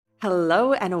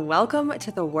Hello and welcome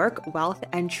to the Work, Wealth,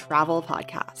 and Travel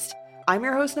podcast. I'm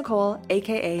your host, Nicole,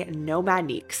 aka Nomad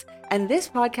Neeks, and this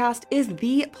podcast is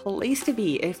the place to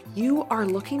be if you are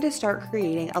looking to start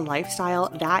creating a lifestyle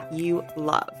that you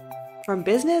love. From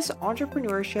business,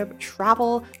 entrepreneurship,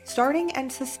 travel, starting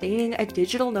and sustaining a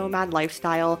digital nomad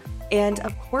lifestyle, and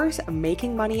of course,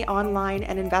 making money online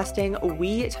and investing,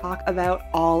 we talk about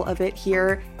all of it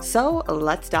here. So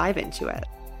let's dive into it.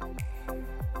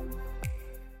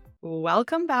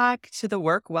 Welcome back to the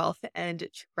Work, Wealth, and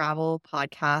Travel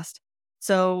podcast.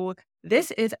 So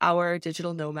this is our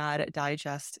Digital Nomad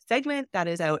Digest segment that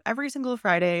is out every single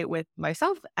Friday with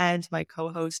myself and my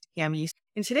co-host, Cami.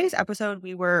 In today's episode,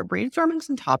 we were brainstorming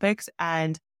some topics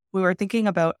and we were thinking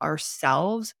about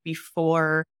ourselves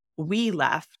before we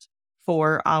left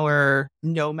for our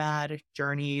nomad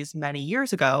journeys many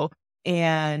years ago.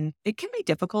 And it can be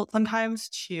difficult sometimes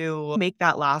to make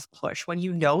that last push when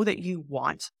you know that you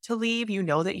want to leave, you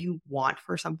know that you want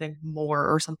for something more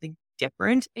or something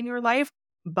different in your life,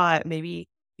 but maybe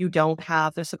you don't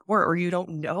have the support or you don't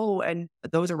know, and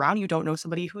those around you don't know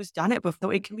somebody who's done it before.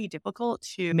 So it can be difficult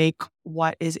to make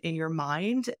what is in your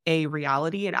mind a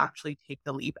reality and actually take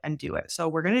the leap and do it. So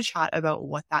we're going to chat about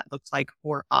what that looks like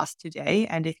for us today.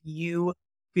 And if you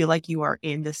feel like you are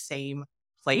in the same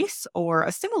place or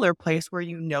a similar place where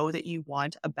you know that you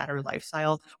want a better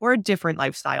lifestyle or a different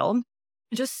lifestyle,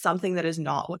 just something that is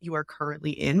not what you are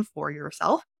currently in for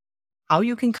yourself, how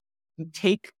you can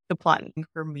take the plunge.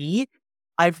 For me,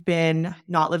 I've been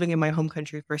not living in my home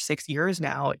country for 6 years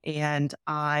now, and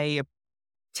I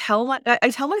tell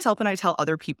myself and I tell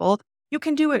other people, you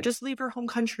can do it. Just leave your home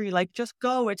country. Like, just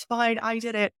go. It's fine. I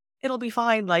did it. It'll be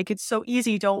fine. Like, it's so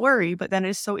easy. Don't worry. But then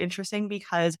it's so interesting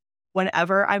because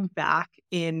whenever I'm back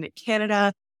in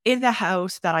Canada, in the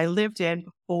house that I lived in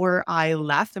before I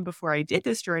left and before I did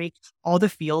this journey, all the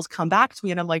feels come back to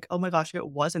me. And I'm like, oh my gosh, it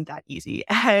wasn't that easy.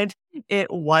 And it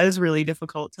was really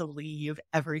difficult to leave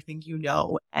everything you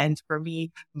know. And for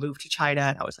me, move to China.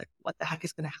 And I was like, what the heck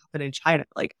is going to happen in China?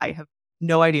 Like, I have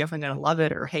no idea if I'm going to love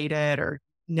it or hate it or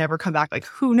never come back. Like,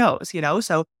 who knows, you know?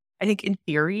 So I think in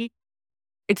theory,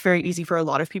 it's very easy for a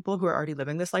lot of people who are already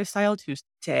living this lifestyle to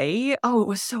say, oh, it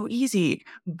was so easy.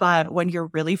 But when you're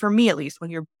really, for me at least, when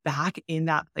you're back in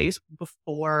that place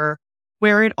before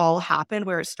where it all happened,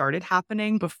 where it started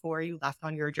happening, before you left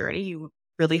on your journey, you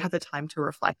really have the time to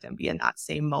reflect and be in that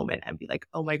same moment and be like,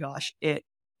 oh my gosh, it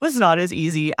was not as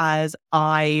easy as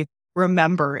I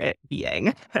remember it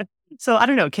being. So I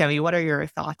don't know, Kimmy, what are your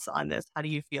thoughts on this? How do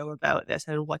you feel about this?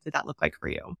 And what did that look like for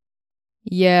you?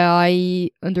 Yeah,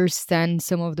 I understand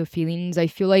some of the feelings. I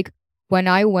feel like when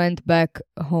I went back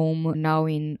home now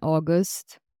in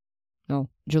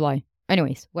July.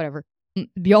 Anyways, whatever.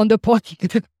 Beyond the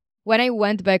point. When I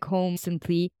went back home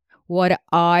recently, what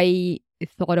I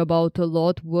thought about a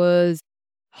lot was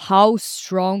how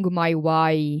strong my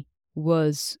why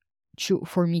was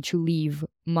for me to leave,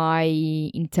 my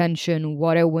intention,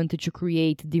 what I wanted to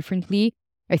create differently.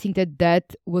 I think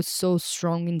that was so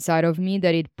strong inside of me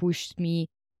that it pushed me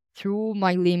through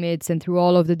my limits and through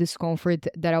all of the discomfort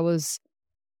that I was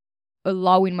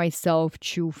allowing myself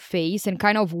to face and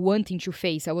kind of wanting to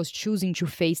face. I was choosing to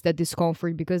face that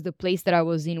discomfort because the place that I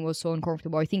was in was so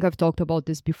uncomfortable. I think I've talked about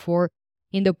this before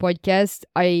in the podcast.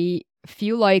 I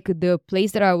feel like the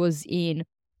place that I was in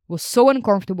was so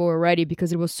uncomfortable already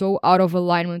because it was so out of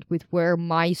alignment with where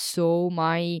my soul,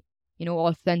 my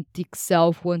authentic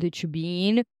self wanted to be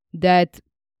in, that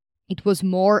it was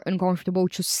more uncomfortable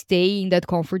to stay in that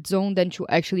comfort zone than to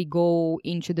actually go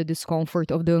into the discomfort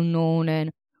of the unknown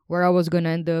and where I was going to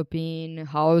end up in,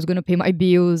 how I was going to pay my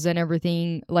bills and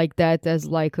everything like that, as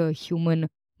like a human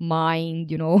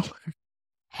mind,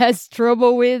 has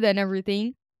trouble with and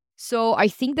everything. So I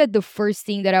think that the first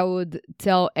thing that I would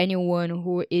tell anyone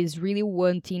who is really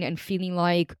wanting and feeling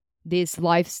like this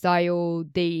lifestyle,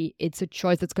 it's a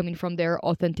choice that's coming from their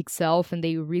authentic self and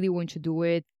they really want to do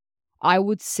it, I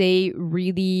would say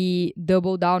really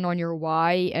double down on your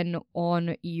why and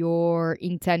on your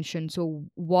intention. So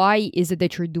why is it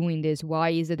that you're doing this? Why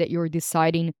is it that you're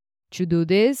deciding to do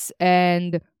this?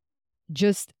 And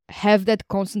just have that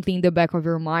constantly in the back of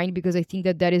your mind, because I think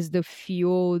that is the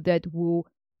fuel that will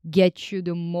get you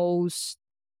the most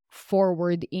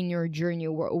forward in your journey,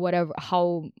 or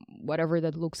whatever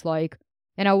that looks like.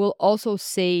 And I will also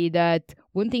say that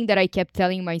one thing that I kept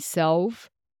telling myself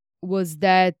was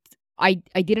that I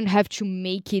didn't have to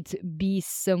make it be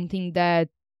something that,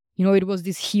 it was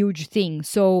this huge thing.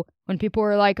 So when people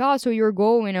were like, oh, so you're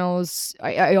going,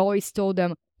 I always told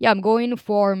them, yeah, I'm going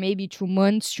for maybe 2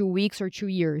 months, 2 weeks, or 2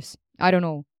 years. I don't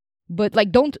know. But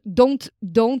like, don't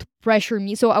pressure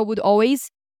me. So I would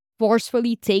always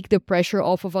forcefully take the pressure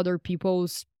off of other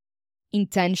people's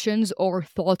intentions or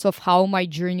thoughts of how my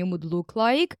journey would look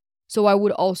like. So I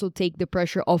would also take the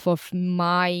pressure off of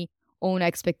my own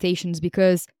expectations,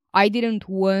 because I didn't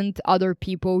want other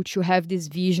people to have this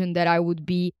vision that I would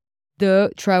be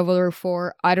the traveler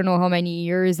for I don't know how many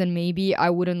years, and maybe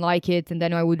I wouldn't like it and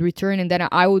then I would return and then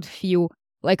I would feel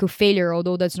like a failure,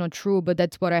 although that's not true, but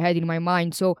that's what I had in my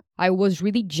mind. So I was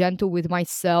really gentle with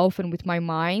myself and with my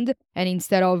mind. And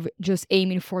instead of just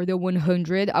aiming for the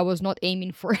 100, I was not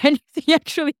aiming for anything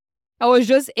actually. I was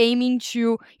just aiming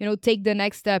to, take the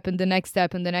next step and the next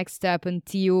step and the next step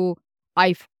until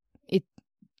I've, it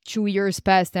 2 years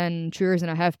passed and 2 years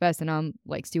and a half passed and I'm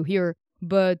like still here.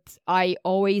 But I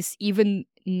always, even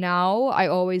now, I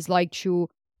always like to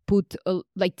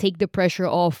take the pressure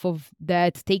off of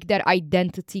that, take that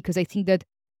identity, because I think that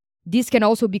this can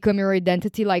also become your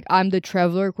identity. Like, I'm the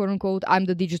traveler, quote unquote, I'm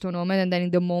the digital nomad, and then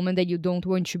in the moment that you don't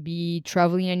want to be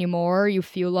traveling anymore, you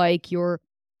feel like you're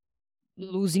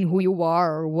losing who you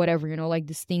are or whatever, like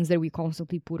these things that we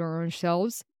constantly put on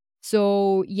ourselves.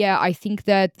 So yeah, I think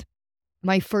that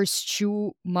my first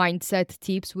two mindset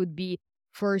tips would be,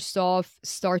 first off,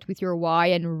 start with your why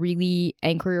and really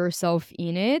anchor yourself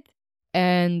in it,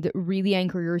 and really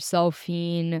anchor yourself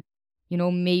in,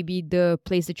 maybe the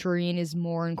place that you're in is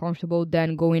more uncomfortable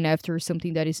than going after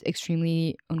something that is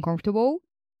extremely uncomfortable,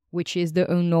 which is the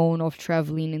unknown of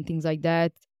traveling and things like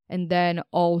that. And then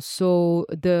also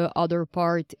the other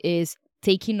part is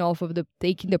taking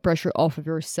the pressure off of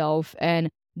yourself and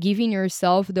giving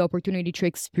yourself the opportunity to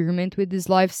experiment with this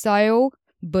lifestyle,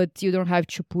 but you don't have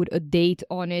to put a date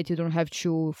on it. You don't have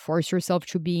to force yourself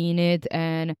to be in it.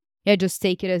 And yeah, just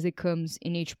take it as it comes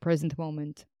in each present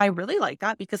moment. I really like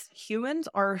that because humans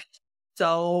are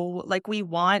so like we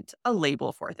want a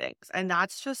label for things, and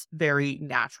that's just very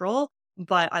natural.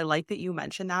 But I like that you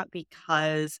mentioned that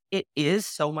because it is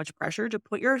so much pressure to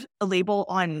put your a label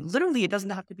on. Literally, it doesn't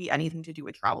have to be anything to do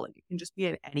with traveling. It can just be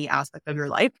in any aspect of your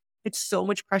life. It's so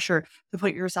much pressure to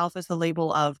put yourself as the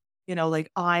label of,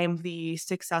 like I'm the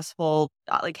successful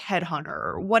like headhunter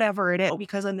or whatever it is.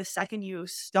 Because then the second you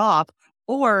stop,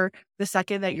 or the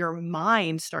second that your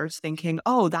mind starts thinking,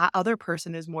 oh, that other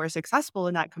person is more successful,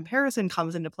 and that comparison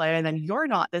comes into play, and then you're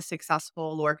not this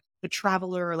successful or the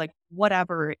traveler or like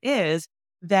whatever it is,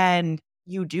 then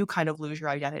you do kind of lose your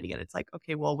identity. And it's like,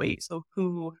 okay, well, wait, so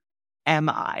who am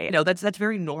I? That's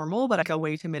very normal, but like a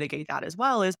way to mitigate that as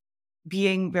well is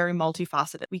being very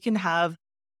multifaceted. We can have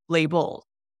labels,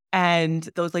 and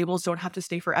those labels don't have to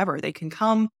stay forever. They can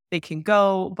come, they can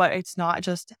go, but it's not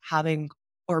just having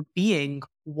or being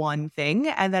one thing.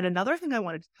 And then another thing I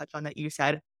wanted to touch on that you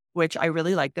said, which I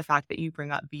really like the fact that you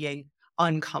bring up being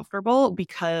uncomfortable,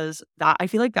 because that I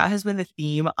feel like that has been the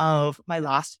theme of my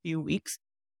last few weeks.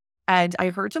 And I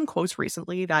heard some quotes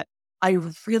recently that I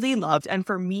really loved. And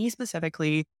for me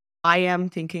specifically, I am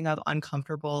thinking of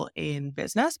uncomfortable in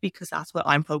business because that's what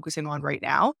I'm focusing on right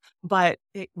now. But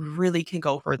it really can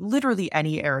go for literally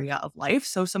any area of life.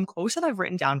 So, some quotes that I've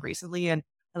written down recently, and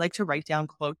I like to write down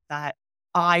quotes that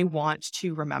I want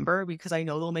to remember because I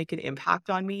know they'll make an impact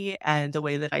on me and the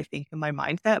way that I think in my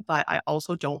mindset. But I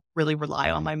also don't really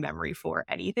rely on my memory for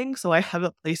anything. So, I have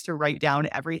a place to write down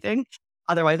everything.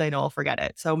 Otherwise, I know I'll forget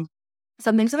it. So,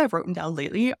 some things that I've written down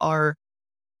lately are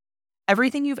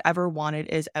everything you've ever wanted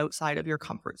is outside of your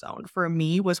comfort zone. For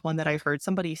me was one that I heard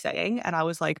somebody saying, and I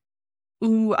was like,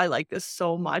 ooh, I like this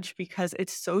so much because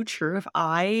it's so true. If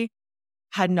I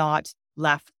had not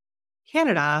left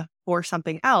Canada for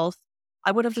something else,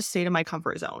 I would have just stayed in my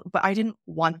comfort zone, but I didn't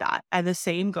want that. And the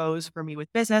same goes for me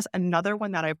with business. Another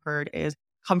one that I've heard is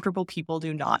comfortable people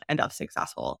do not end up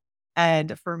successful.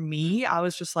 And for me, I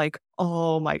was just like,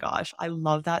 oh my gosh, I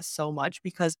love that so much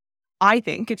because I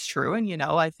think it's true. And,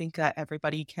 I think that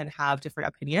everybody can have different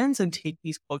opinions and take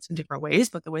these quotes in different ways.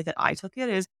 But the way that I took it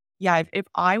is, yeah, if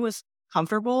I was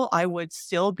comfortable, I would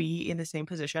still be in the same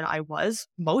position I was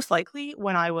most likely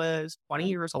when I was 20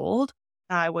 years old.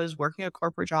 I was working a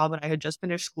corporate job and I had just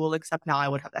finished school, except now I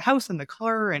would have the house and the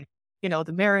car and,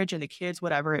 the marriage and the kids,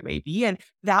 whatever it may be. And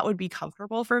that would be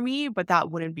comfortable for me, but that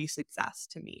wouldn't be success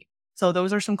to me. So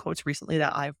those are some quotes recently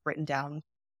that I've written down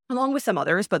along with some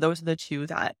others, but those are the two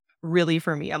that really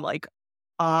for me, I'm like,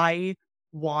 I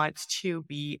want to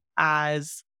be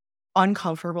as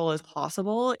uncomfortable as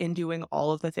possible in doing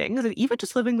all of the things and even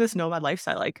just living this nomad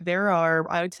lifestyle. Like there are,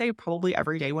 I would say probably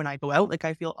every day when I go out, like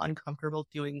I feel uncomfortable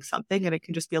doing something and it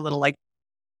can just be a little like,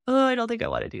 oh, I don't think I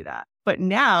want to do that. But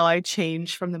now I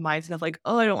change from the mindset of like,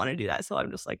 oh, I don't want to do that. So I'm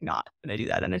just like not going to do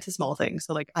that. And it's a small thing.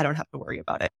 So like, I don't have to worry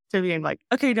about it. To being like,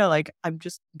 okay, no, like I'm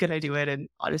just going to do it. And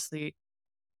honestly,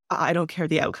 I don't care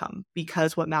the outcome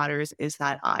because what matters is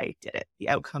that I did it. The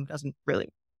outcome doesn't really.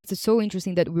 It's so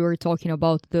interesting that we were talking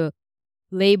about the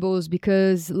labels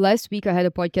because last week I had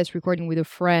a podcast recording with a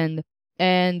friend,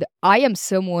 and I am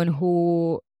someone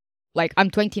who, like, I'm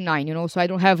 29, so I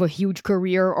don't have a huge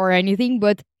career or anything,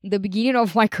 but in the beginning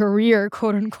of my career,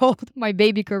 quote unquote, my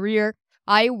baby career,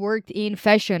 I worked in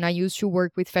fashion. I used to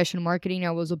work with fashion marketing.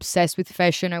 I was obsessed with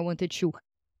fashion. I wanted to,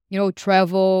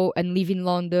 travel and live in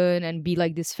London and be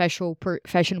like this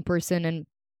fashion person and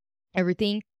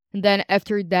everything. And then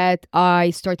after that, I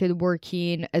started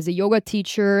working as a yoga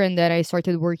teacher, and then I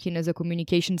started working as a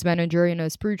communications manager in a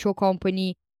spiritual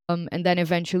company. And then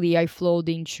eventually I flowed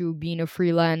into being a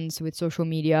freelance with social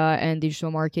media and digital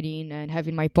marketing and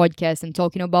having my podcast and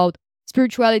talking about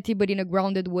spirituality, but in a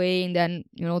grounded way. And then,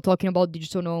 talking about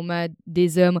digital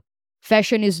nomadism.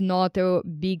 Fashion is not a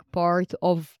big part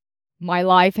of my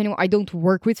life anymore. I don't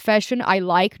work with fashion. I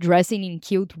like dressing in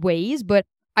cute ways, but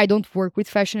I don't work with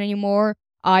fashion anymore.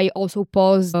 I also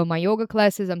paused my yoga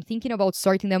classes. I'm thinking about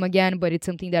starting them again, but it's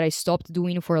something that I stopped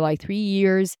doing for like 3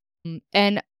 years.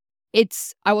 And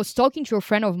I was talking to a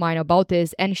friend of mine about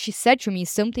this, and she said to me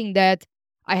something that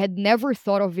I had never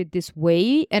thought of it this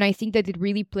way. And I think that it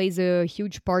really plays a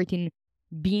huge part in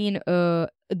being a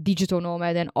digital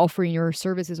nomad and offering your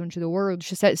services onto the world.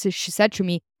 She said to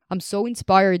me, I'm so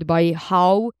inspired by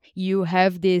how you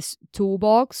have this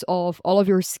toolbox of all of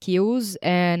your skills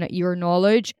and your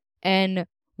knowledge. And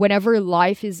whenever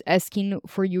life is asking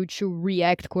for you to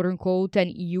react, quote unquote,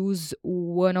 and use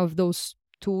one of those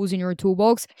tools in your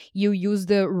toolbox, you use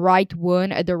the right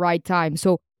one at the right time.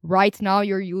 So right now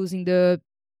you're using the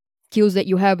skills that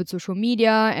you have with social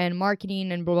media and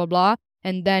marketing and blah blah blah.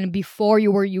 And then before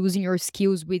you were using your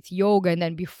skills with yoga, and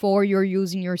then before you're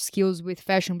using your skills with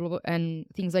fashion blah, blah, and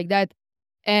things like that.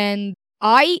 And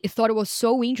I thought it was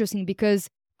so interesting because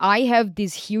I have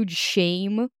this huge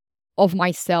shame of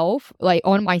myself, like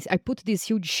I put this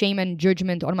huge shame and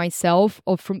judgment on myself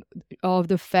of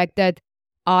the fact that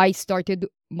I started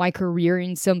my career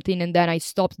in something, and then I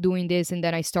stopped doing this, and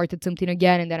then I started something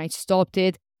again, and then I stopped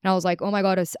it. And I was like, oh my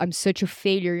God, I'm such a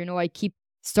failure. I keep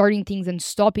starting things and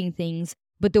stopping things.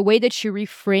 But the way that she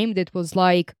reframed it was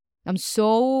like, I'm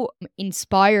so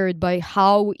inspired by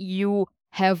how you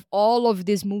have all of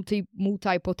this multi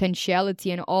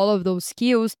potentiality and all of those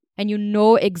skills, and you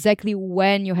know exactly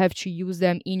when you have to use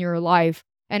them in your life.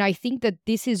 And I think that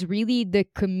this is really the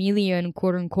chameleon,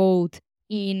 quote unquote,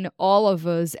 in all of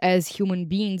us as human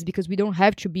beings, because we don't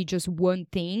have to be just one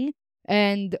thing.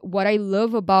 And what I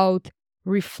love about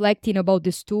reflecting about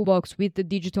this toolbox with the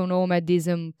digital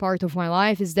nomadism part of my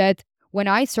life is that when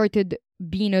I started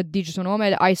being a digital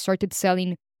nomad, I started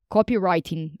selling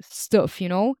copywriting stuff,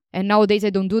 and nowadays I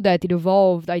don't do that. It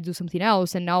evolved. I do something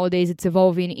else, and nowadays it's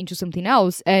evolving into something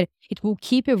else, and it will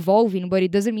keep evolving. But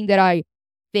it doesn't mean that I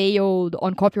failed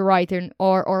on copywriting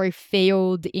or I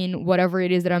failed in whatever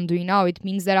it is that I'm doing now. It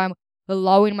means that I'm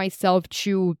allowing myself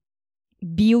to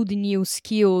build new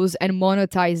skills and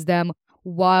monetize them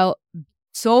while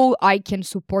so I can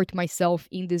support myself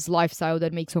in this lifestyle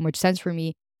that makes so much sense for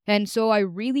me. And so I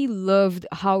really loved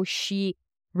how she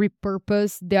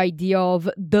repurposed the idea of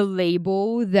the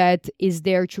label that is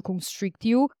there to constrict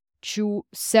you to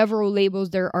several labels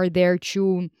that are there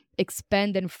to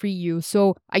expand and free you.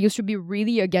 So I used to be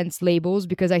really against labels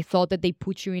because I thought that they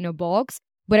put you in a box.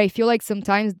 But I feel like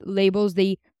sometimes labels,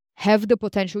 they have the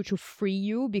potential to free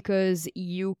you because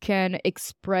you can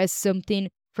express something.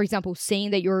 For example,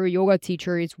 saying that you're a yoga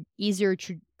teacher is easier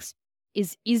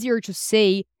to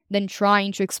say than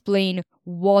trying to explain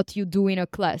what you do in a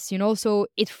class, So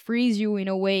it frees you in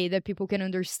a way that people can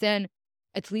understand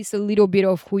at least a little bit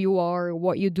of who you are,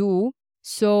 what you do.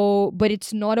 So, but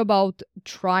it's not about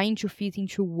trying to fit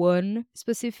into one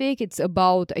specific. It's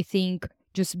about, I think,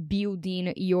 just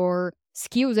building your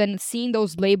skills and seeing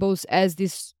those labels as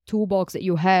this toolbox that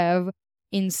you have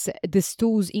these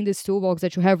tools in this toolbox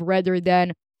that you have, rather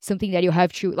than something that you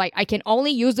have to, like, I can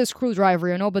only use the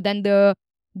screwdriver, but then the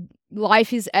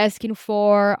life is asking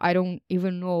for, I don't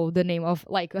even know the name of,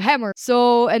 like, a hammer.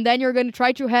 So, and then you're going to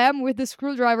try to ham with the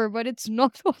screwdriver, but it's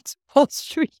not what it's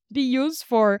supposed to be used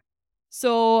for.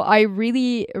 So I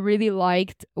really, really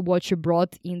liked what you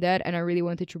brought in that, and I really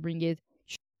wanted to bring it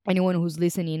to anyone who's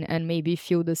listening and maybe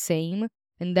feel the same.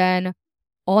 And then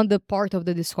on the part of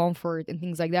the discomfort and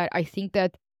things like that, I think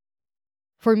that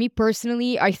for me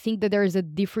personally, I think that there is a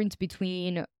difference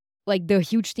between, like, the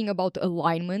huge thing about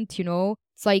alignment,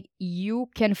 It's like you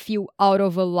can feel out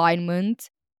of alignment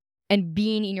and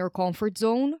being in your comfort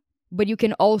zone, but you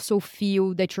can also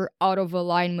feel that you're out of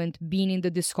alignment being in the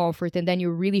discomfort, and then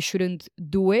you really shouldn't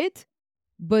do it.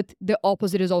 but the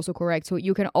opposite is also correct. So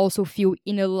you can also feel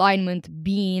in alignment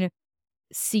being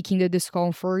seeking the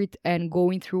discomfort and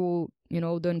going through,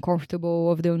 the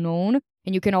uncomfortable of the unknown.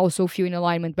 And you can also feel in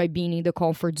alignment by being in the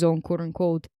comfort zone, quote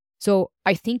unquote. So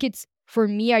I think it's, for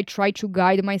me, I try to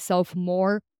guide myself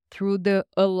more through the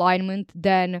alignment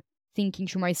than thinking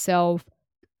to myself,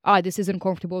 this is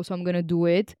uncomfortable, so I'm gonna do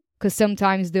it. Because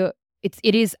sometimes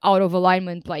it is out of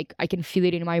alignment, like I can feel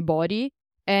it in my body.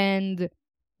 And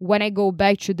when I go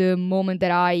back to the moment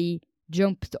that I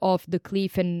jumped off the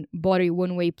cliff and bought a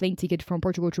one-way plane ticket from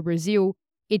Portugal to Brazil,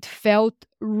 it felt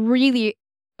really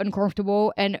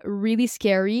uncomfortable and really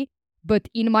scary. But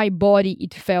in my body,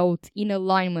 it felt in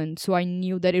alignment. So I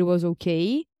knew that it was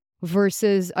okay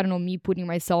versus, I don't know, me putting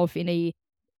myself in a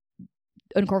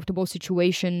uncomfortable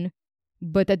situation,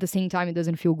 but at the same time, it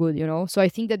doesn't feel good. So I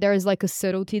think that there is like a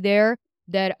subtlety there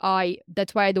that's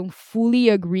why I don't fully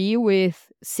agree with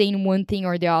saying one thing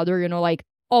or the other, like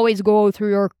always go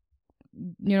through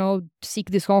your,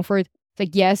 seek discomfort. It's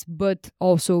like, yes, but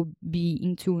also be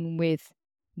in tune with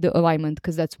the alignment,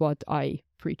 because that's what I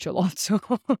preach a lot. So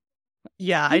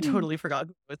Yeah, I totally forgot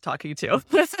who I was talking to.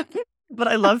 But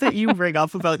I love that you bring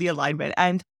up about the alignment.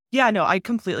 And yeah, no, I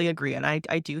completely agree. And I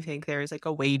do think there's like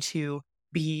a way to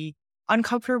be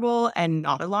uncomfortable and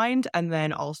not aligned, and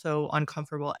then also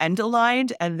uncomfortable and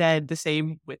aligned, and then the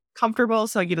same with comfortable.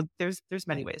 So, there's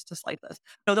many ways to slice this.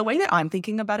 So the way that I'm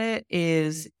thinking about it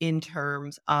is in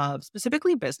terms of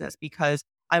specifically business, because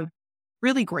I'm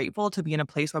really grateful to be in a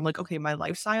place where I'm like, okay, my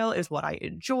lifestyle is what I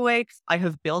enjoy. I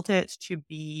have built it to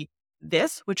be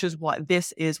this, which is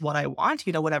this is what I want,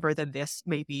 whatever the this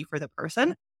may be for the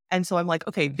person. And so I'm like,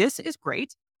 okay, this is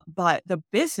great. But the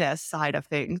business side of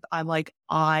things, I'm like,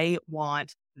 I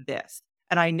want this.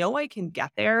 And I know I can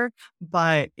get there,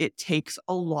 but it takes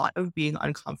a lot of being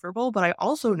uncomfortable. But I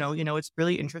also know, it's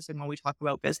really interesting when we talk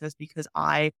about business, because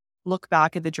I look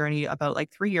back at the journey about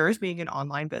like 3 years being in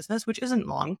online business, which isn't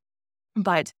long,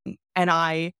 but, and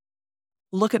I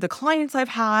look at the clients I've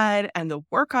had and the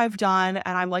work I've done,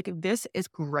 and I'm like, this is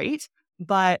great,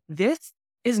 but this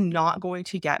is not going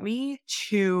to get me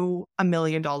to $1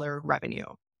 million revenue.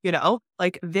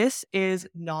 Like this is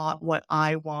not what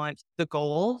I want the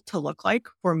goal to look like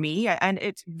for me. And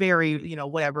it's very,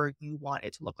 whatever you want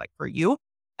it to look like for you.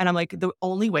 And I'm like, the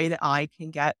only way that I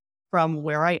can get from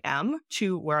where I am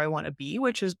to where I want to be,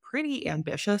 which is pretty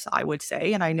ambitious, I would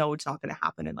say. And I know it's not going to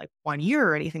happen in like 1 year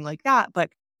or anything like that,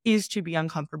 but is to be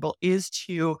uncomfortable,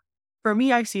 for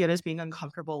me, I see it as being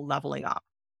uncomfortable leveling up.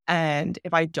 And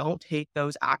if I don't take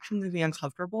those actions and be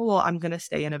uncomfortable, well, I'm going to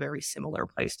stay in a very similar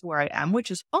place to where I am,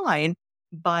 which is fine,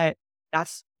 but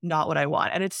that's not what I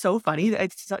want. And it's so funny.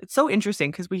 It's so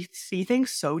interesting because we see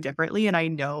things so differently. And I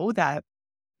know that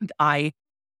I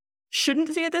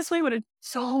shouldn't see it this way, but it's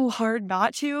so hard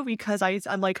not to, because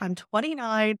I'm like, I'm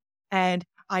 29 and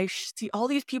I see all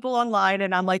these people online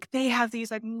and I'm like, they have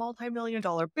these like multi-million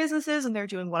dollar businesses and they're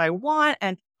doing what I want.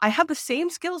 And I have the same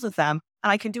skills as them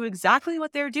and I can do exactly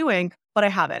what they're doing, but I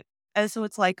haven't. And so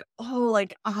it's like, oh,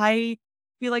 like I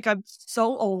feel like I'm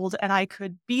so old and I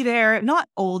could be there, not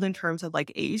old in terms of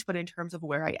like age, but in terms of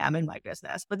where I am in my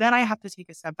business. But then I have to take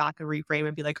a step back and reframe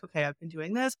and be like, okay, I've been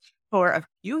doing this for a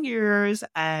few years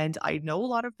and I know a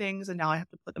lot of things and now I have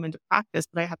to put them into practice,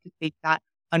 but I have to take that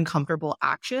uncomfortable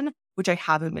action, which I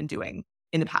haven't been doing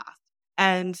in the past.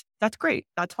 And that's great.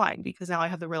 That's fine, because now I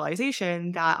have the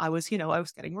realization that I was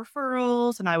getting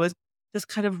referrals and I was just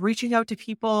kind of reaching out to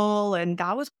people, and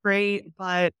that was great,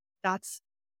 but that's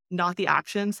not the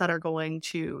actions that are going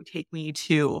to take me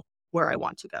to where I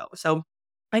want to go. So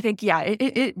I think, yeah,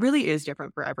 it really is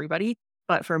different for everybody.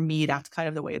 But for me, that's kind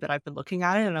of the way that I've been looking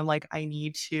at it. And I'm like,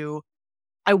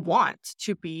 I want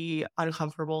to be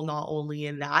uncomfortable, not only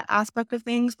in that aspect of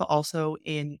things, but also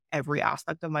in every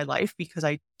aspect of my life, because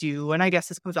I do. And I guess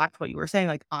this comes back to what you were saying.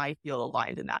 Like, I feel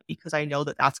aligned in that because I know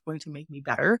that that's going to make me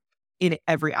better in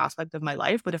every aspect of my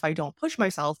life. But if I don't push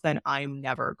myself, then I'm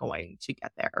never going to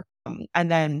get there.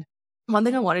 And then one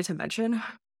thing I wanted to mention,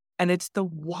 and it's the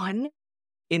one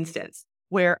instance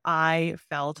where I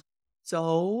felt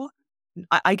so,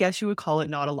 I guess you would call it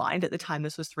not aligned at the time.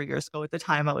 This was 3 years ago. At the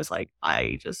time, I was like,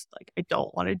 I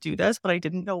don't want to do this, but I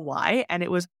didn't know why. And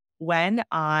it was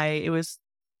it was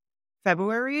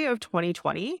February of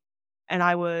 2020, and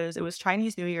it was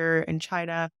Chinese New Year in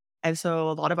China. And so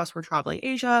a lot of us were traveling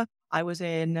Asia. I was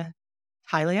in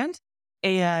Thailand,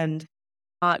 and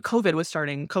COVID was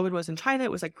starting. COVID was in China.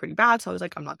 It was like pretty bad. So I was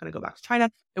like, I'm not going to go back to China.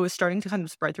 It was starting to kind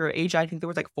of spread through Asia. I think there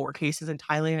was like 4 cases in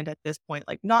Thailand at this point,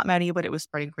 like not many, but it was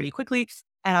spreading pretty quickly.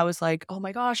 And I was like, oh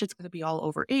my gosh, it's going to be all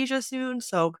over Asia soon.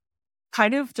 So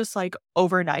kind of just like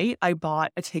overnight, I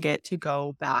bought a ticket to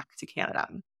go back to Canada.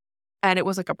 And it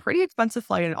was like a pretty expensive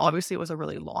flight. And obviously, it was a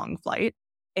really long flight.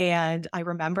 And I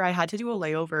remember I had to do a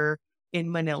layover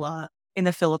in Manila in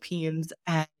the Philippines.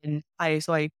 And I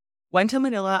went to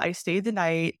Manila, I stayed the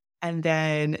night. And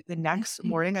then the next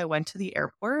morning, I went to the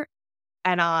airport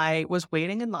and I was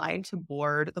waiting in line to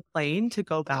board the plane to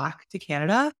go back to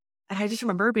Canada. And I just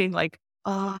remember being like,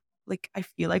 I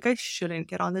feel like I shouldn't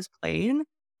get on this plane,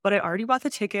 but I already bought the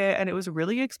ticket and it was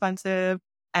really expensive.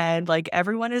 And like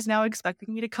everyone is now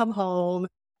expecting me to come home.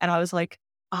 And I was like,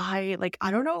 I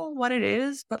don't know what it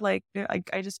is, but like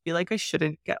I just feel like I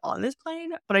shouldn't get on this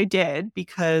plane. But I did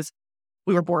because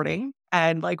we were boarding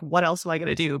and like what else am I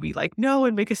gonna do? Be like, no,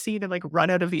 and make a scene and like run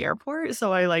out of the airport.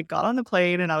 So I like got on the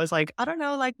plane and I was like, I don't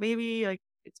know, like maybe like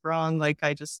it's wrong. Like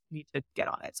I just need to get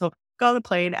on it. So got on the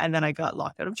plane and then I got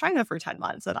locked out of China for 10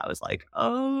 months. And I was like,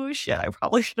 oh shit, I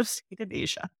probably should have stayed in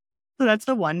Asia. So that's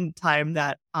the one time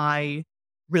that I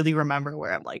really remember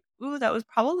where I'm like, ooh, that was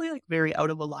probably like very out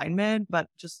of alignment, but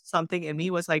just something in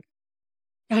me was like,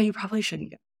 yeah, you probably shouldn't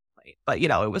get late. But,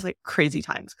 it was like crazy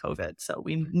times, COVID. So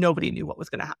nobody knew what was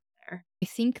going to happen there. I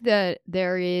think that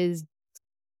there is,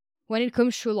 when it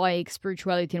comes to like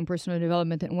spirituality and personal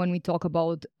development, and when we talk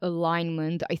about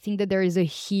alignment, I think that there is a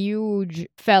huge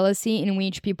fallacy in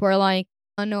which people are like,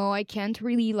 oh no, I can't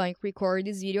really like record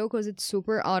this video because it's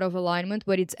super out of alignment,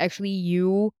 but it's actually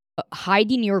you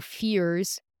hiding your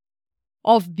fears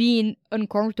of being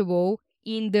uncomfortable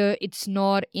in the it's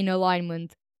not in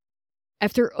alignment.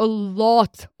 After a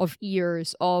lot of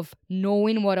years of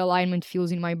knowing what alignment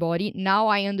feels in my body, now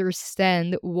I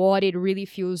understand what it really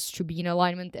feels to be in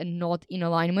alignment and not in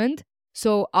alignment.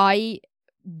 So I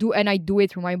do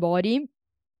it through my body,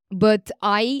 but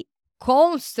I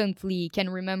constantly can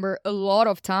remember a lot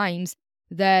of times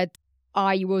that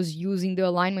I was using the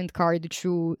alignment card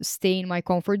to stay in my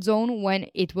comfort zone when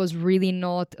it was really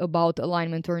not about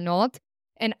alignment or not.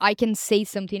 And I can say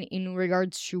something in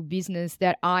regards to business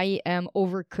that I am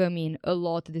overcoming a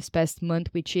lot this past month,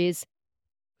 which is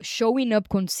showing up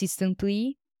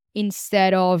consistently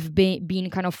instead of being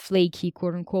kind of flaky,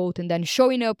 quote unquote, and then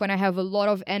showing up when I have a lot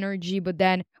of energy, but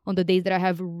then on the days that I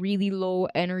have really low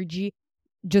energy,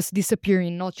 just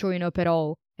disappearing, not showing up at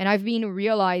all. And I've been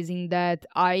realizing that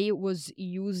I was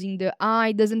using the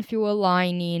it doesn't feel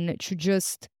aligning to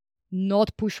just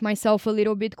not push myself a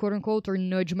little bit, quote unquote, or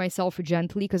nudge myself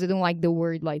gently, because I don't like the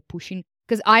word like pushing.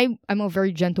 Because I'm a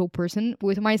very gentle person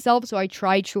with myself, so I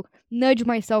try to nudge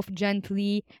myself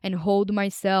gently and hold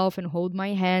myself and hold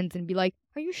my hands and be like,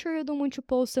 are you sure you don't want to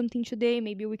post something today?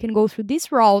 Maybe we can go through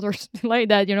this route or something like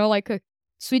that, like a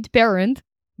sweet parent.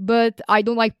 But I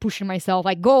don't like pushing myself,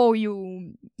 like, go,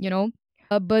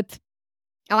 but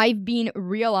I've been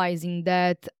realizing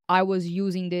that I was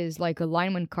using this like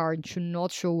alignment card to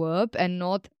not show up and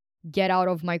not get out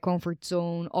of my comfort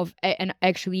zone and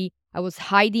actually I was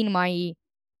hiding my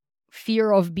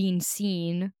fear of being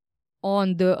seen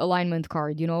on the alignment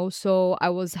card, So I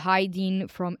was hiding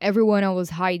from everyone. I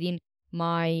was hiding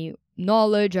my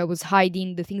knowledge. I was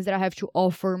hiding the things that I have to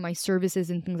offer, my services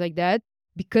and things like that,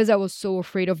 because I was so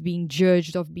afraid of being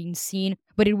judged, of being seen.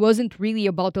 But it wasn't really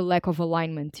about the lack of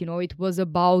alignment, it was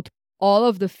about all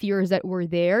of the fears that were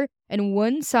there. And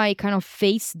once I kind of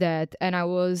faced that and I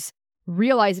was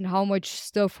realizing how much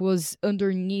stuff was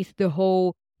underneath the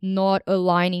whole not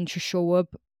aligning to show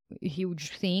up huge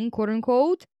thing, quote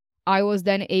unquote, I was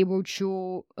then able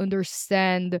to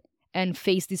understand and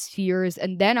face these fears.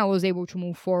 And then I was able to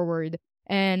move forward.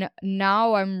 And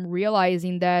now I'm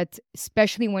realizing that,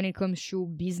 especially when it comes to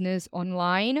business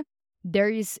online,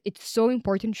 it's so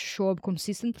important to show up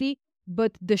consistently,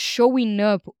 but the showing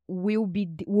up will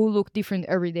look different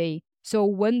every day. So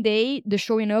one day the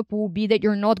showing up will be that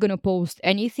you're not going to post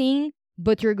anything,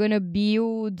 but you're going to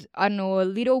build, I don't know, a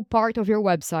little part of your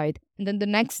website. And then the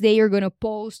next day you're going to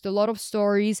post a lot of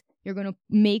stories. You're going to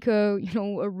make a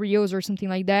reels or something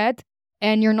like that.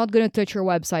 And you're not going to touch your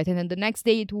website. And then the next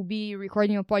day it will be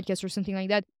recording a podcast or something like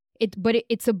that.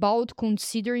 It's about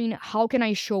considering how can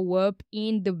I show up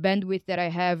in the bandwidth that I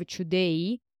have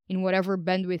today, in whatever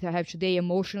bandwidth I have today,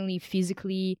 emotionally,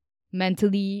 physically,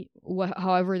 mentally,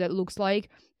 however that looks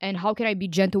like. And how can I be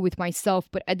gentle with myself,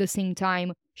 but at the same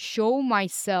time, show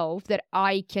myself that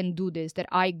I can do this, that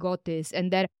I got this,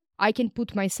 and that I can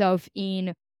put myself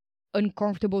in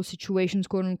uncomfortable situations,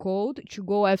 quote unquote, to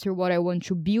go after what I want,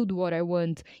 to build what I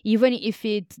want. Even if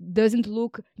it doesn't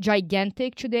look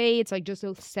gigantic today, it's like just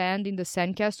a sand in the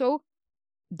sandcastle.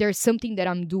 There's something that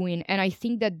I'm doing. And I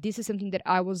think that this is something that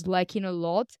I was lacking a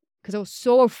lot because I was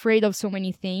so afraid of so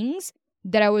many things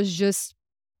that I was just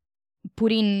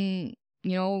putting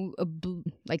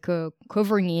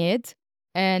covering it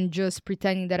and just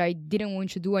pretending that I didn't want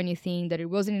to do anything, that it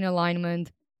wasn't in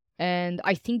alignment. And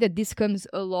I think that this comes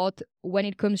a lot when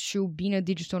it comes to being a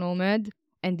digital nomad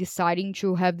and deciding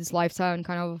to have this lifestyle and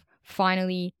kind of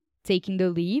finally taking the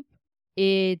leap.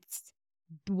 It's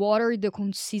what are the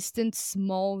consistent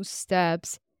small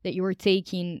steps that you are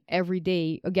taking every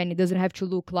day. Again, it doesn't have to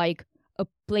look like a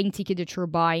plane ticket that you're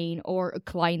buying or a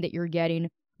client that you're getting,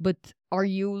 but are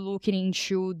you looking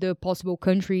into the possible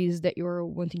countries that you're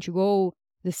wanting to go,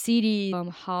 the city,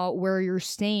 how where you're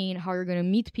staying, how you're gonna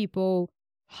meet people,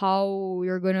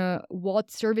 what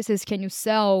services can you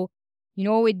sell?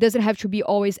 It doesn't have to be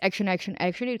always action, action,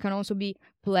 action. It can also be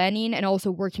planning and also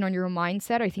working on your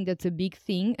mindset. I think that's a big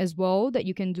thing as well that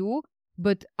you can do.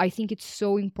 But I think it's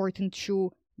so important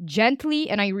to gently,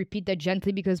 and I repeat that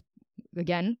gently because,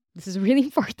 again, this is really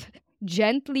important,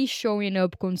 gently showing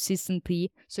up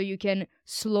consistently so you can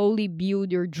slowly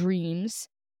build your dreams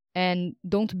and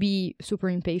don't be super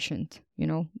impatient.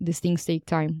 These things take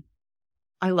time.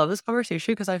 I love this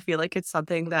conversation because I feel like it's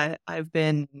something that I've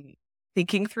been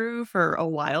thinking through for a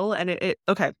while. And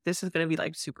okay, this is going to be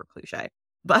like super cliche,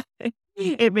 but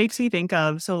it makes me think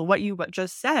of, so what you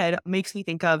just said makes me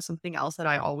think of something else that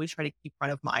I always try to keep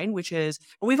front of mind, which is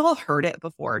we've all heard it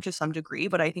before to some degree,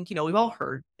 but I think, we've all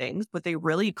heard things, but they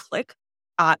really click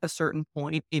at a certain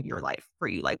point in your life for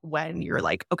you. Like when you're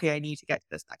like, okay, I need to get to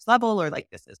this next level, or like,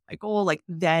 this is my goal, like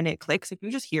then it clicks. If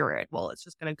you just hear it, well, it's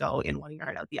just going to go in one ear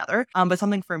and out the other. But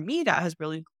something for me that has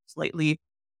really lately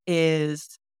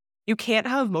is you can't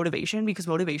have motivation because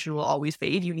motivation will always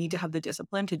fade. You need to have the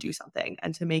discipline to do something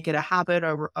and to make it a habit,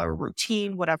 a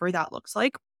routine, whatever that looks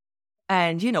like.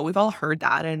 And, we've all heard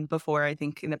that. And before, I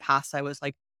think in the past, I was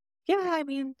like, yeah, I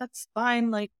mean, that's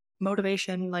fine. Like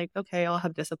motivation, like, okay, I'll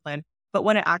have discipline. But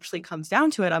when it actually comes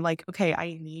down to it, I'm like, okay,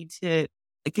 I need to,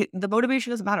 like, the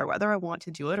motivation doesn't matter. Whether I want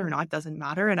to do it or not doesn't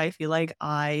matter. And I feel like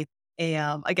I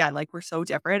am, again, like we're so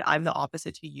different. I'm the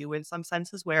opposite to you in some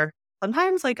senses where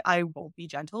sometimes like I won't be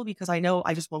gentle because I know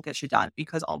I just won't get shit done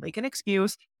because I'll make an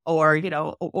excuse or,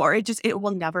 or it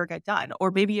will never get done.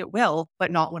 Or maybe it will,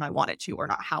 but not when I want it to or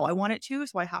not how I want it to.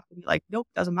 So I have to be like, nope,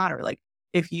 doesn't matter. Like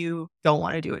if you don't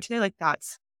want to do it today, like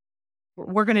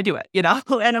we're going to do it.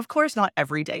 And of course, not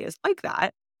every day is like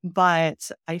that, but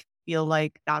I feel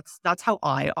like that's how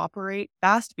I operate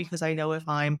best because I know if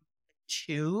I'm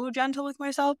too gentle with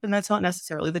myself, then that's not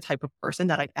necessarily the type of person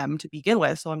that I am to begin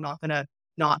with. So I'm not going to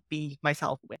not be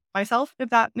myself with myself, if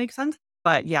that makes sense.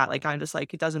 But yeah, like I'm just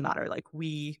like, it doesn't matter. Like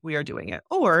we are doing it.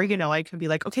 Or, I can be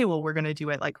like, okay, well, we're going to do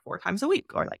it like 4 times a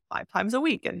week or like 5 times a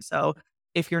week. And so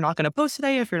if you're not going to post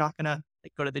today, if you're not going to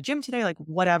like go to the gym today, like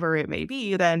whatever it may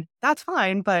be, then that's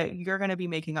fine. But you're going to be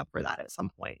making up for that at some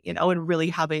point, and really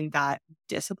having that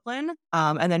discipline,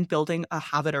 and then building a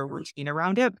habit or routine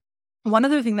around it. One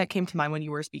other thing that came to mind when you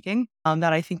were speaking,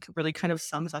 that I think really kind of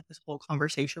sums up this whole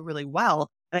conversation really well.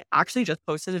 And I actually just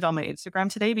posted it on my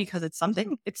Instagram today because it's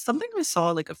something I saw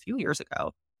like a few years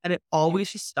ago. And it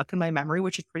always just stuck in my memory,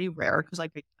 which is pretty rare because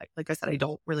like I said, I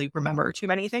don't really remember too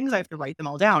many things. I have to write them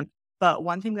all down. But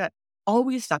one thing that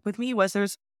always stuck with me was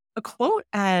there's a quote,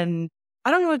 and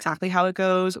I don't know exactly how it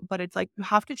goes, but it's like, you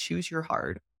have to choose your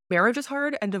hard. Marriage is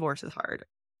hard and divorce is hard.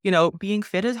 Being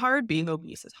fit is hard, being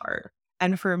obese is hard.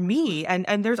 And for me,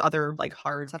 and there's other like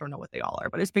hards, I don't know what they all are,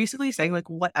 but it's basically saying like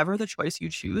whatever the choice you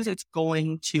choose, it's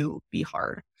going to be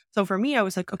hard. So for me, I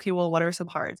was like, okay, well, what are some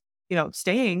hards?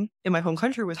 Staying in my home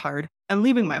country was hard and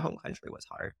leaving my home country was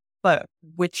hard. But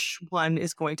which one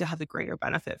is going to have the greater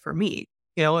benefit for me?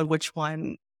 And which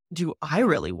one do I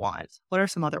really want? What are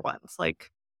some other ones?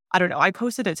 Like, I don't know. I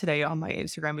posted it today on my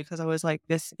Instagram because I was like,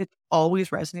 it always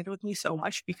resonated with me so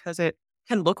much because it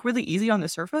can look really easy on the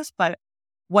surface, but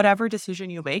whatever decision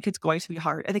you make, it's going to be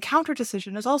hard. And the counter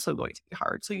decision is also going to be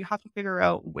hard. So you have to figure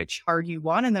out which hard you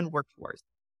want and then work towards.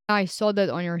 I saw that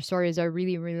on your stories. I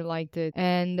really, really liked it.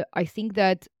 And I think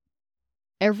that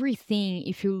everything,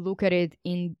 if you look at it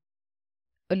in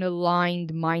an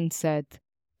aligned mindset,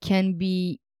 can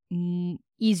be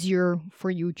easier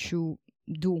for you to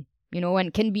do,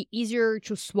 and can be easier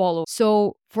to swallow.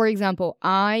 So, for example,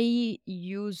 I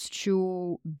used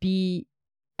to be,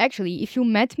 actually, if you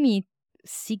met me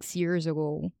 6 years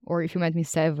ago, or if you met me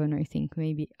 7, I think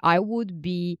maybe, I would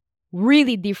be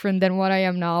really different than what I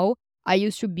am now. I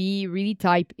used to be really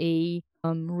type A,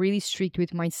 really strict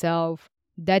with myself.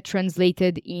 That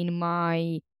translated in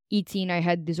my eating. I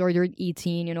had disordered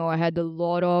eating, I had a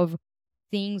lot of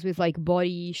things with like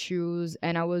body issues,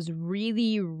 and I was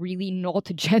really, really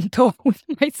not gentle with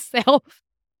myself.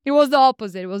 It was the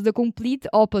opposite. It was the complete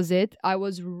opposite. I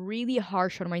was really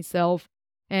harsh on myself.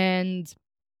 And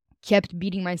kept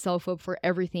beating myself up for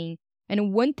everything.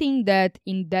 And one thing that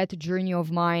in that journey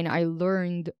of mine I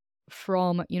learned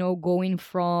from, going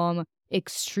from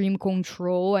extreme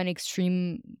control and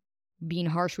extreme being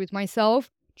harsh with myself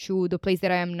to the place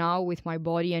that I am now with my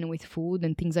body and with food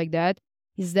and things like that,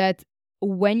 is that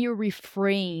when you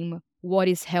reframe what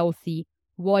is healthy,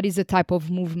 what is the type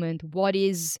of movement, what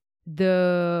is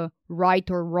the right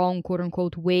or wrong, quote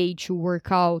unquote, way to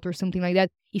work out or something like that,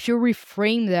 if you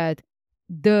reframe that,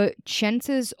 the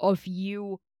chances of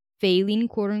you failing,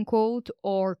 quote unquote,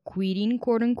 or quitting,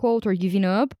 quote unquote, or giving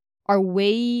up are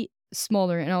way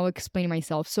smaller. And I'll explain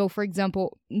myself. So, for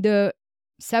example, the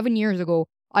 7 years ago,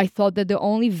 I thought that the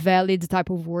only valid type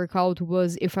of workout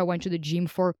was if I went to the gym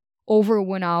for over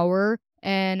 1 hour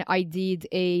and I did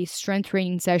a strength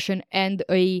training session and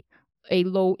a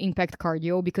low impact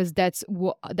cardio, because that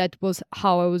was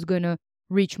how I was gonna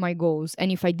reach my goals.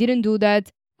 And if I didn't do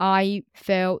that, I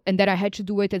felt, and that I had to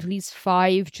do it at least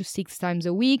 5 to 6 times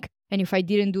a week. And if I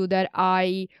didn't do that,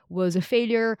 I was a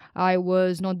failure. I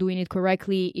was not doing it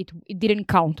correctly. It didn't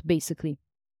count, basically.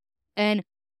 And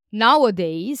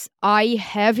nowadays, I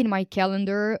have in my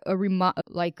calendar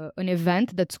an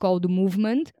event that's called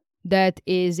Movement. That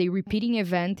is a repeating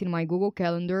event in my Google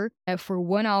Calendar for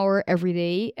 1 hour every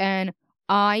day. And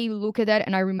I look at that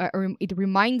and it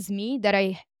reminds me that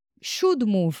I should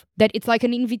move, that it's like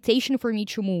an invitation for me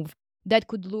to move. That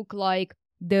could look like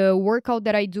the workout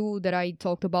that I do that I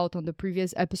talked about on the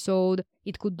previous episode.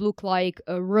 It could look like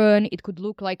a run. It could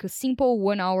look like a simple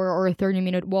 1 hour or a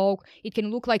 30-minute walk. It can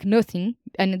look like nothing.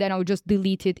 And then I'll just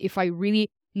delete it if I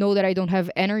really know that I don't have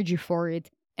energy for it.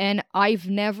 And I've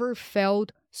never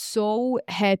felt so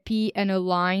happy and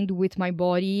aligned with my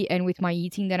body and with my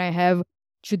eating than I have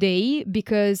today,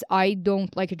 because I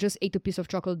don't I just ate a piece of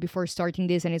chocolate before starting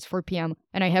this and it's 4 p.m.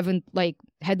 and I haven't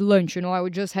had lunch, I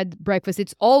would just had breakfast.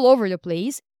 It's all over the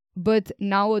place. But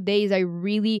nowadays I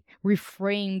really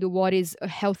reframed what is a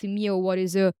healthy meal, what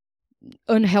is a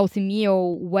unhealthy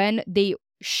meal, when they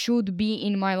should be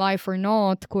in my life or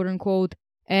not, quote unquote,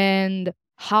 and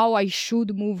how I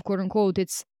should move, quote unquote.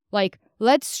 It's like,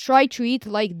 let's try to eat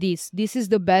like this. This is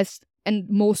the best and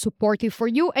most supportive for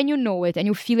you, and you know it and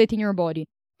you feel it in your body.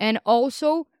 And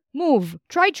also move.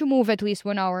 Try to move at least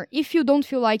 1 hour. If you don't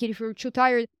feel like it, if you're too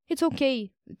tired, it's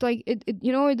okay. It's like it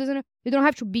doesn't, you don't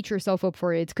have to beat yourself up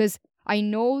for it, because I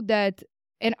know that,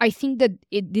 and I think that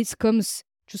this comes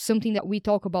to something that we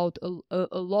talk about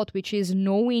a lot, which is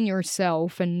knowing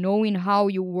yourself and knowing how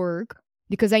you work.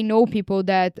 Because I know people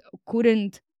that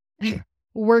couldn't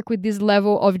work with this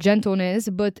level of gentleness,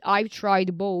 but I've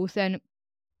tried both. And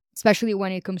especially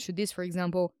when it comes to this, for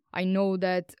example, I know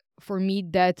that for me,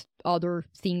 that other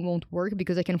thing won't work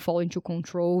because I can fall into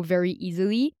control very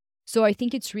easily. So I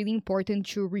think it's really important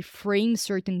to reframe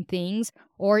certain things,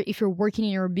 or if you're working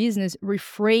in your business,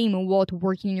 reframe what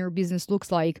working in your business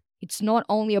looks like. It's not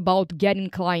only about getting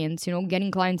clients,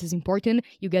 getting clients is important.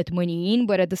 You get money in,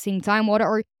 but at the same time, what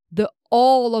are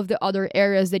all of the other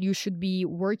areas that you should be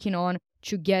working on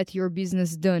to get your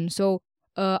business done? So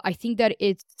I think that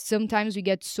it's sometimes we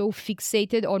get so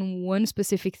fixated on one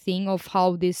specific thing of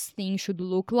how this thing should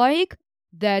look like,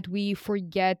 that we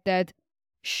forget that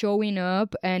showing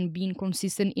up and being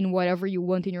consistent in whatever you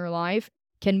want in your life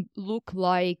can look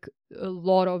like a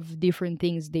lot of different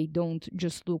things. They don't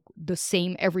just look the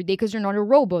same every day, because you're not a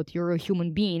robot. You're a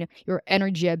human being. Your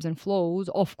energy ebbs and flows.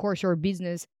 Of course, your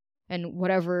business and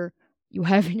whatever you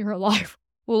have in your life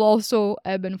will also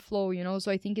ebb and flow,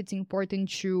 So I think it's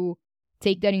important to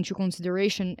take that into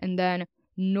consideration and then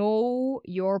know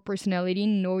your personality,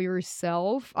 know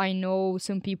yourself. I know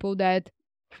some people that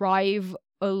thrive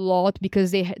a lot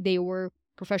because they were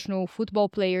professional football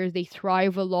players. They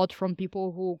thrive a lot from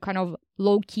people who kind of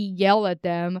low-key yell at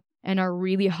them and are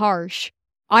really harsh.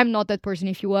 I'm not that person.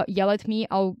 If you yell at me,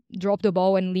 I'll drop the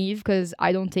ball and leave, because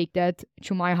I don't take that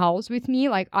to my house with me.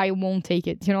 I won't take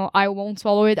it, I won't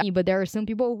swallow it. But there are some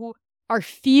people who are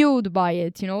fueled by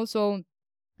it, So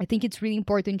I think it's really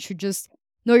important to just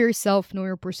know yourself, know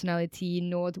your personality,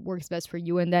 know what works best for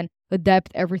you, and then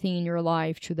adapt everything in your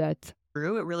life to that.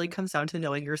 True. It really comes down to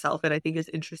knowing yourself. And I think it's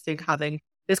interesting having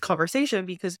this conversation,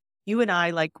 because you and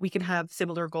I, we can have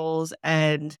similar goals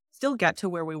and still get to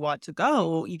where we want to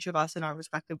go, each of us in our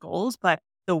respective goals. But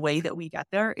the way that we get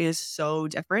there is so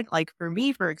different. Like for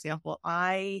me, for example,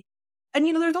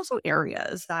 there's also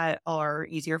areas that are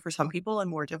easier for some people and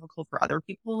more difficult for other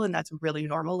people. And that's really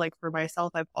normal. Like for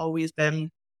myself, I've always been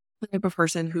the type of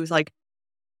person who's like,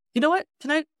 you know what?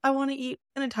 Tonight I want to eat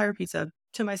an entire pizza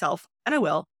to myself, and I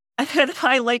will. And then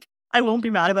I won't be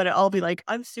mad about it. I'll be like,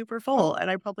 I'm super full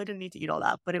and I probably didn't need to eat all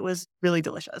that, but it was really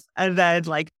delicious. And then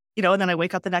And then I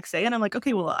wake up the next day and I'm like,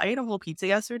 okay, well, I ate a whole pizza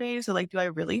yesterday. So like, do I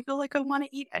really feel like I want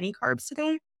to eat any carbs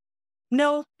today?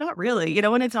 No, not really.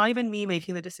 And it's not even me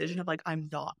making the decision of like, I'm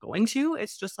not going to.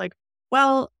 It's just like,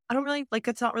 well, I don't really like,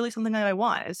 it's not really something that I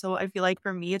want. So I feel like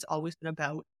for me, it's always been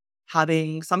about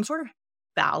having some sort of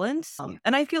balance.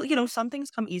 And I feel, some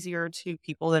things come easier to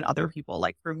people than other people.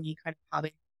 Like for me, kind of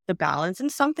having the balance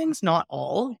and some things, not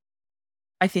all,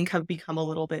 I think have become a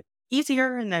little bit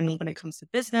easier. And then when it comes to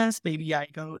business, maybe I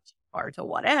go too far to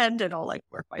one end and I'll like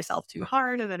work myself too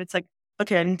hard. And then it's like,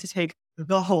 okay, I need to take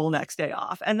the whole next day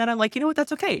off. And then I'm like, you know what?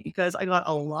 That's okay because I got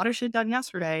a lot of shit done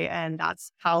yesterday and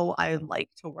that's how I like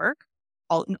to work.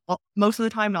 Most of the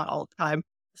time, not all the time.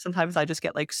 Sometimes I just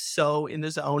get like so in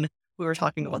the zone. We were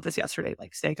talking about this yesterday,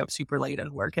 like staying up super late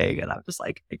and working. And I'm just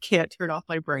like, I can't turn off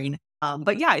my brain.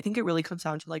 But yeah, I think it really comes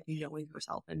down to like knowing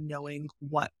yourself and knowing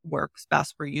what works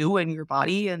best for you and your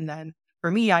body. And then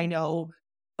for me, I know,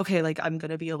 okay, like I'm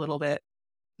going to be a little bit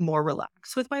more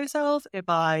relaxed with myself if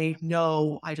I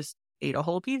know I just ate a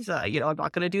whole pizza. I'm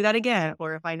not going to do that again.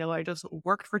 Or if I know I just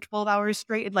worked for 12 hours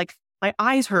straight and like my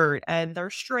eyes hurt and they're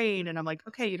strained and I'm like,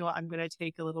 okay, what? I'm going to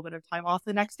take a little bit of time off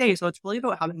the next day. So it's really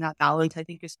about having that balance, I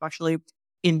think, especially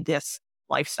in this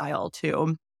lifestyle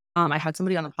too. I had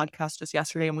somebody on the podcast just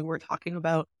yesterday and we were talking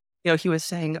about, he was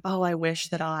saying, oh, I wish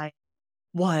that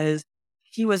was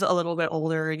he was a little bit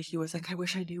older and he was like, I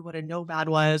wish I knew what a nomad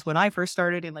was when I first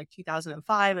started in like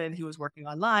 2005. And he was working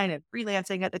online and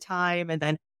freelancing at the time and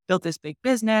then built this big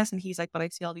business. And he's like, but I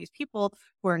see all these people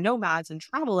who are nomads and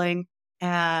traveling.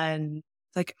 And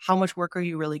it's like, how much work are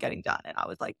you really getting done? And I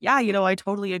was like, yeah, I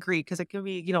totally agree. Cause it could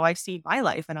be, I see my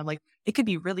life and I'm like, it could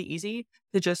be really easy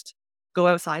to just go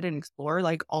outside and explore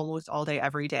like almost all day,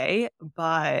 every day.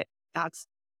 But that's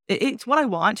it's what I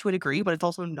want to a degree, but it's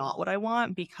also not what I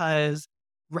want because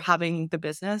we're having the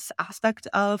business aspect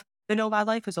of the nomad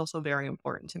life is also very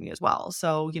important to me as well.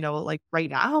 So, like right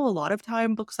now, a lot of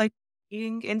time looks like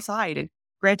being inside. And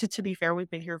granted, to be fair, we've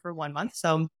been here for 1 month.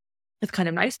 So it's kind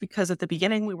of nice because at the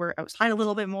beginning we were outside a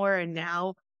little bit more. And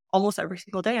now almost every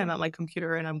single day I'm at my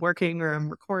computer and I'm working or I'm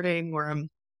recording or I'm,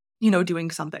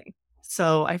 doing something.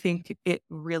 So I think it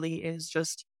really is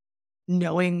just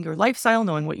knowing your lifestyle,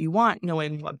 knowing what you want,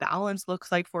 knowing what balance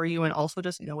looks like for you, and also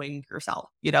just knowing yourself.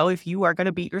 If you are going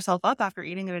to beat yourself up after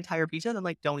eating an entire pizza, then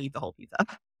like don't eat the whole pizza.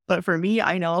 But for me,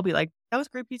 I know I'll be like, that was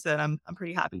great pizza. And I'm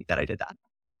pretty happy that I did that.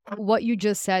 What you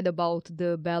just said about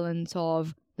the balance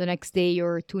of the next day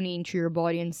you're tuning into your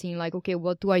body and seeing like, okay,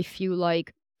 what do I feel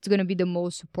like it's going to be the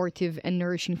most supportive and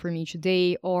nourishing for me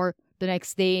today, or the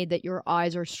next day that your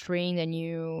eyes are strained and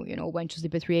you went to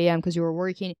sleep at 3 a.m. because you were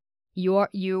working,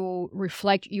 you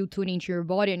reflect, you tune into your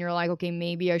body and you're like, okay,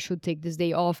 maybe I should take this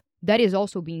day off. That is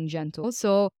also being gentle.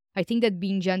 So I think that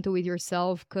being gentle with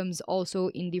yourself comes also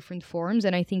in different forms,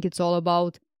 and I think it's all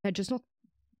about just not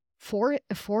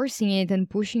forcing it and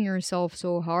pushing yourself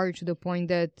so hard to the point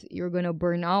that you're gonna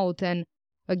burn out. And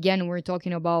again, we're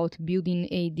talking about building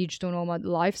a digital nomad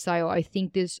lifestyle. I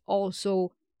think this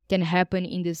also can happen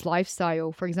in this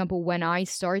lifestyle. For example, when I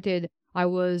started, I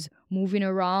was moving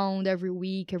around every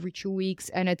week, every 2 weeks,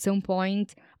 and at some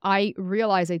point I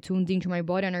realized, I tuned into my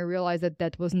body and I realized that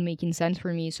that wasn't making sense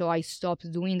for me, so I stopped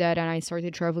doing that and I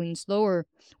started traveling slower.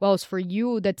 Whilst for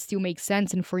you that still makes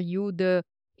sense, and for you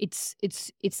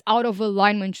it's out of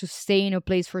alignment to stay in a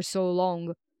place for so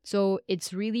long. So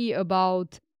it's really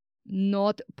about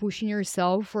not pushing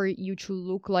yourself for you to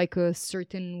look like a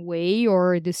certain way,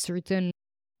 or this certain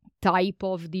type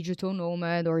of digital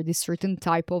nomad, or this certain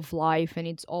type of life. And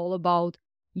it's all about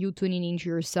you tuning into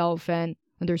yourself and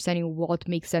understanding what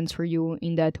makes sense for you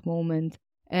in that moment.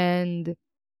 And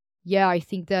yeah, I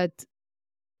think that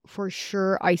for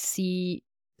sure I see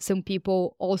some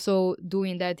people also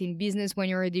doing that in business. When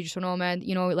you're a digital nomad,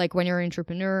 like when you're an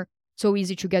entrepreneur, so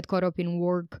easy to get caught up in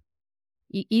work.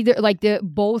 Either like the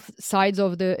both sides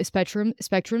of the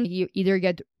spectrum, you either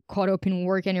get caught up in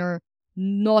work and you're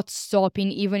not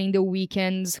stopping even in the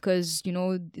weekends, because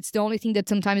it's the only thing that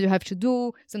sometimes you have to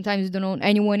do. Sometimes you don't know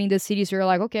anyone in the city, so you're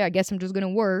like, okay, I guess I'm just gonna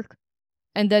work.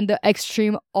 And then the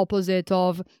extreme opposite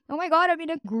of, oh my god, I'm in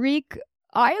a Greek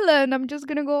island, I'm just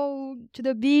gonna go to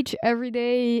the beach every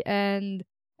day. And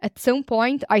at some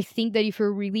point, I think that if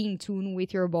you're really in tune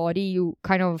with your body, you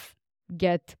kind of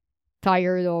get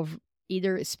tired of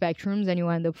either spectrums and you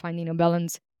end up finding a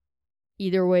balance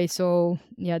either way. So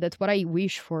yeah, that's what I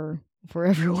wish for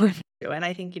everyone. And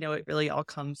I think, it really all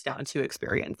comes down to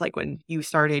experience. Like when you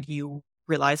started, you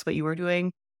realized what you were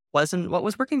doing wasn't what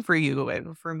was working for you.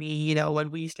 And for me,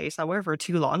 when we stay somewhere for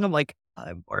too long, I'm like,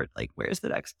 I'm bored. Like, where's the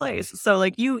next place? So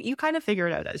like you kind of figure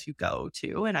it out as you go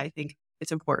too. And I think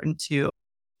it's important to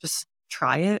just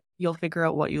try it. You'll figure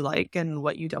out what you like and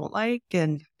what you don't like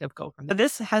and kind of go from there.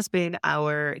 This has been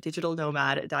our Digital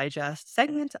Nomad Digest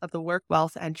segment of the Work,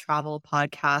 Wealth, and Travel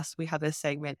podcast. We have this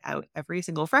segment out every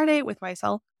single Friday with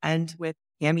myself and with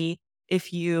Cami.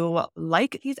 If you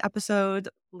like these episodes,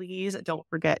 please don't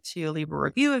forget to leave a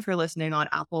review if you're listening on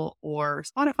Apple or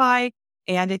Spotify.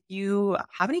 And if you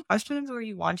have any questions or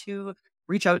you want to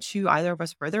reach out to either of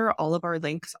us further, all of our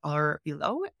links are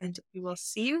below. And we will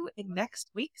see you in next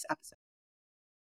week's episode.